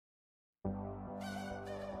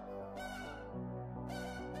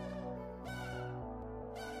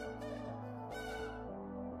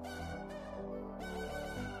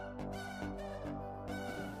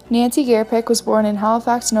Nancy Garapick was born in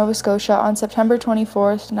Halifax, Nova Scotia on September 24,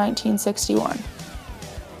 1961.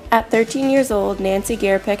 At 13 years old, Nancy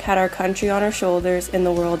Garapick had our country on her shoulders in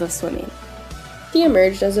the world of swimming. She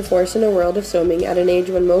emerged as a force in a world of swimming at an age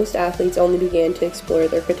when most athletes only began to explore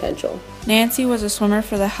their potential. Nancy was a swimmer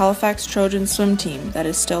for the Halifax Trojan swim team that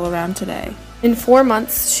is still around today. In 4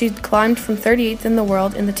 months, she climbed from 38th in the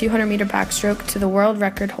world in the 200-meter backstroke to the world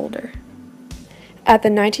record holder. At the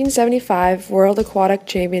 1975 World Aquatic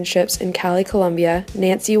Championships in Cali, Colombia,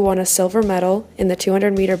 Nancy won a silver medal in the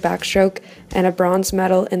 200-meter backstroke and a bronze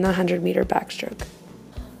medal in the 100-meter backstroke.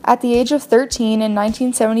 At the age of 13 in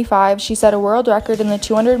 1975, she set a world record in the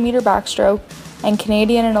 200-meter backstroke and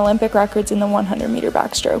Canadian and Olympic records in the 100-meter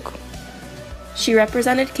backstroke. She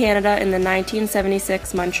represented Canada in the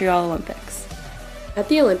 1976 Montreal Olympics. At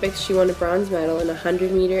the Olympics, she won a bronze medal in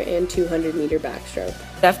 100-meter and 200-meter backstroke.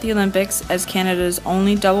 Left the Olympics as Canada's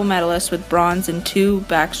only double medalist with bronze in 2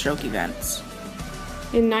 backstroke events.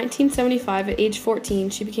 In 1975, at age 14,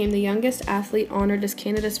 she became the youngest athlete honored as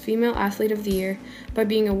Canada's Female Athlete of the Year by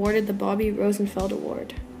being awarded the Bobby Rosenfeld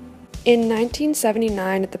Award. In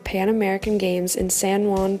 1979, at the Pan American Games in San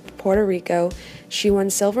Juan, Puerto Rico, she won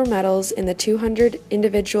silver medals in the 200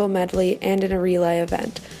 individual medley and in a relay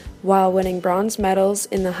event, while winning bronze medals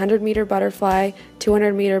in the 100-meter butterfly,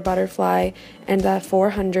 200-meter butterfly, and the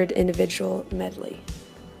 400 individual medley.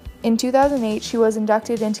 In 2008, she was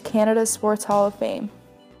inducted into Canada's Sports Hall of Fame.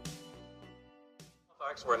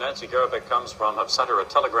 Halifax, where Nancy Garapick comes from, have sent her a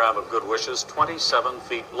telegram of good wishes 27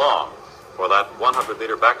 feet long for that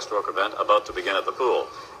 100-meter backstroke event about to begin at the pool.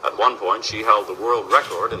 At one point, she held the world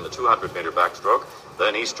record in the 200-meter backstroke.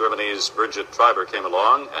 Then East Germany's Bridget Treiber came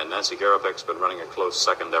along, and Nancy Garapick's been running a close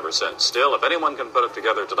second ever since. Still, if anyone can put it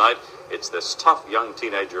together tonight, it's this tough young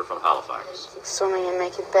teenager from Halifax. Swimming and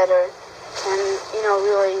make it better, and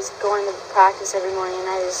really going to practice every morning and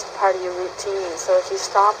night is part of your routine. So if you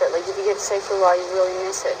stop it, like if you get sick for a while, you really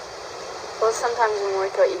miss it. Well, sometimes in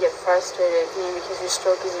workout you get frustrated, maybe because your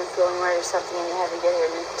stroke isn't feeling right or something, and you have to get here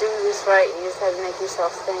and do this right, and you just have to make yourself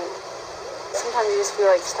think. Sometimes you just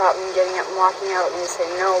feel like stopping, getting up and walking out, and you say,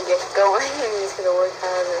 no, get going, and you just got to work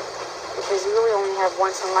harder. Because you really only have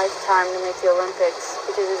once in a lifetime to make the Olympics,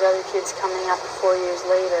 because there's other kids coming up 4 years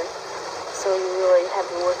later. So you really have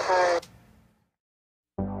to work hard.